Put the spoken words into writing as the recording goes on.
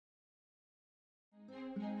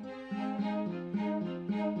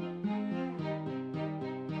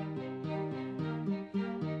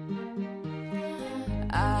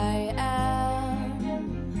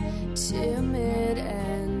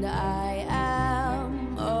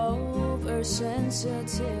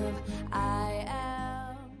oversensitive I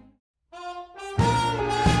am.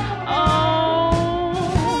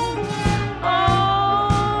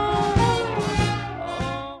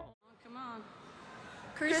 Come on.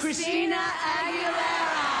 Christina Aguilera.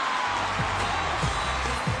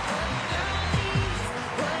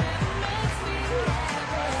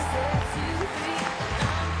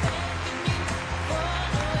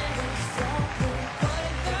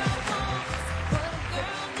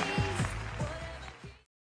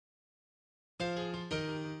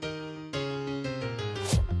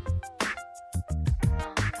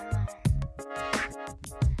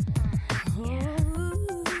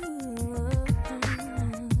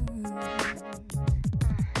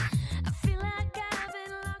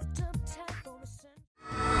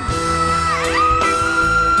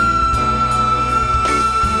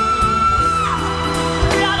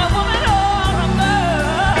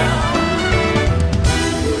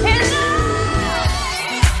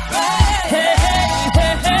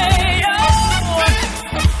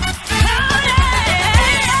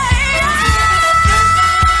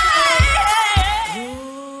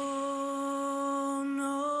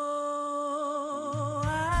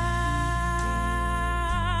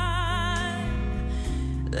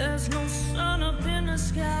 There's no sun up in the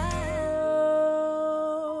sky.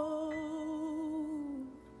 Oh,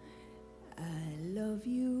 I love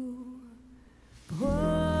you,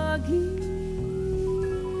 Porgy.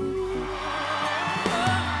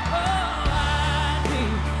 I be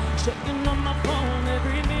checking on my phone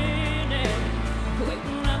every minute,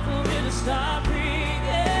 waiting up for me to stop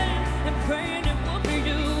breathing and praying it will be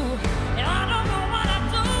you. And I don't know what I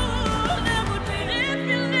do that would be if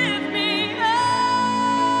you lift me up.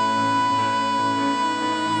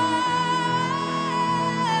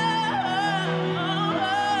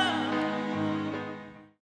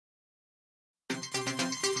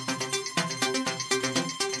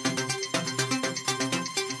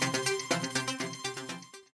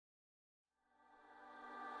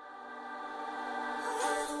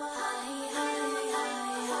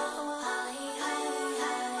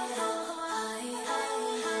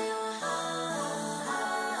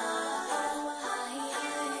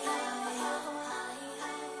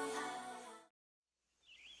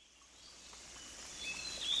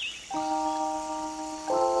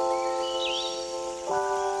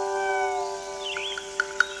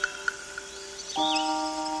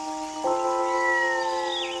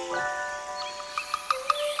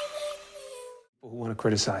 Who want to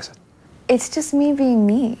criticize it? It's just me being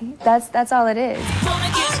me. That's all it is.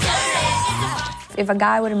 If a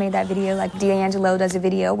guy would have made that video, like D'Angelo does a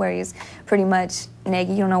video where he's pretty much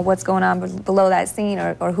naked, you don't know what's going on below that scene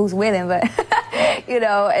or who's with him, but you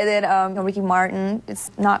know. And then Ricky Martin, it's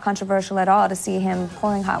not controversial at all to see him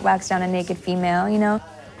pouring hot wax down a naked female, you know.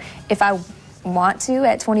 If I want to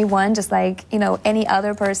at 21, just like, you know, any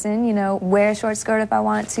other person, you know, wear a short skirt if I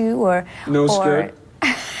want to, or no skirt.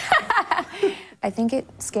 I think it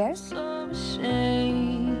scares.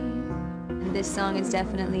 This song is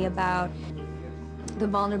definitely about the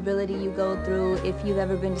vulnerability you go through if you've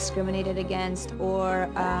ever been discriminated against or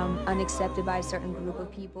unaccepted by a certain group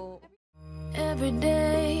of people. Every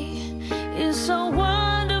day is so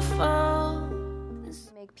wonderful.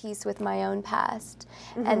 Make peace with my own past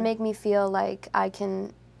and make me feel like I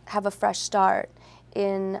can have a fresh start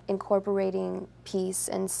in incorporating peace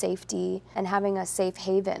and safety and having a safe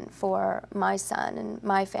haven for my son and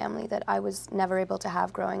my family that I was never able to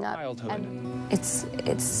have growing up. And it's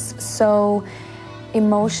so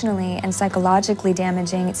emotionally and psychologically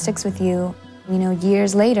damaging. It sticks with you. You know,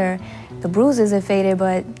 years later, the bruises have faded,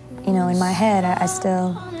 but, you know, in my head, I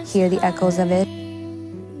still hear the echoes of it.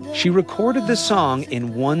 She recorded the song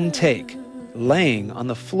in one take, laying on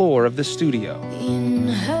the floor of the studio.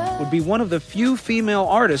 Would be one of the few female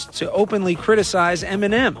artists to openly criticize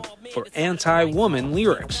Eminem for anti-woman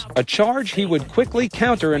lyrics, a charge he would quickly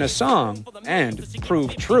counter in a song and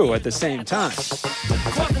prove true at the same time.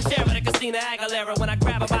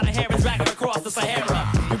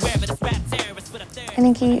 I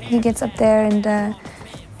think he gets up there and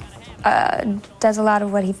does a lot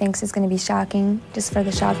of what he thinks is going to be shocking, just for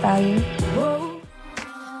the shock value.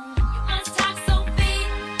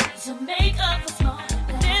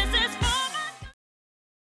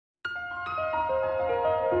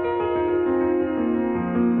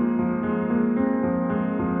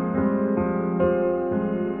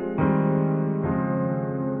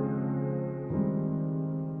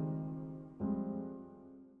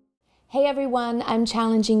 Hey everyone, I'm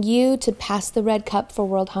challenging you to pass the red cup for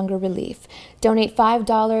World Hunger Relief. Donate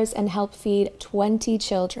 $5 and help feed 20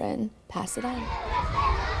 children. Pass it on.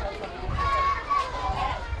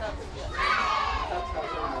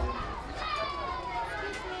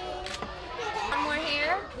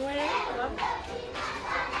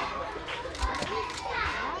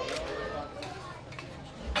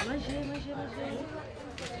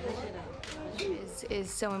 Is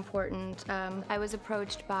so important. I was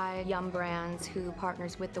approached by Yum Brands, who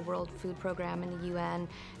partners with the World Food Program and the UN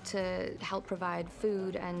to help provide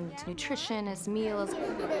food and nutritionist meals.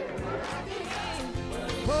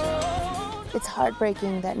 It's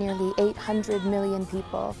heartbreaking that nearly 800 million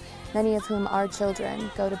people, many of whom are children,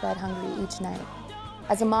 go to bed hungry each night.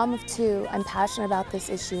 As a mom of two, I'm passionate about this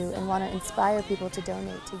issue and want to inspire people to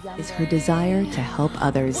donate to Yum Brands. Is her desire to help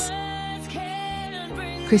others.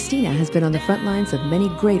 Christina has been on the front lines of many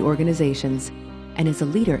great organizations and is a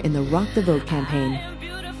leader in the Rock the Vote campaign.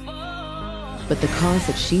 But the cause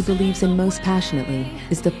that she believes in most passionately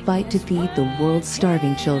is the fight to feed the world's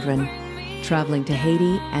starving children. Traveling to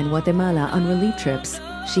Haiti and Guatemala on relief trips,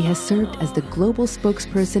 she has served as the global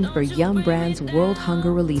spokesperson for Yum Brands' World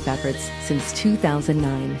Hunger Relief efforts since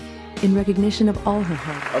 2009, in recognition of all her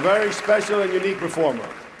hard work. A very special and unique performer.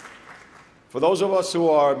 For those of us who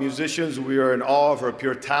are musicians, we are in awe of her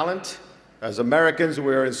pure talent. As Americans,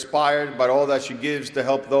 we are inspired by all that she gives to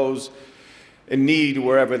help those in need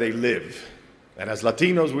wherever they live. And as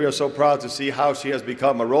Latinos, we are so proud to see how she has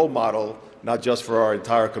become a role model, not just for our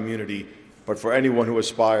entire community, but for anyone who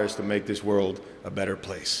aspires to make this world a better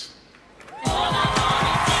place. It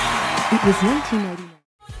was 1999.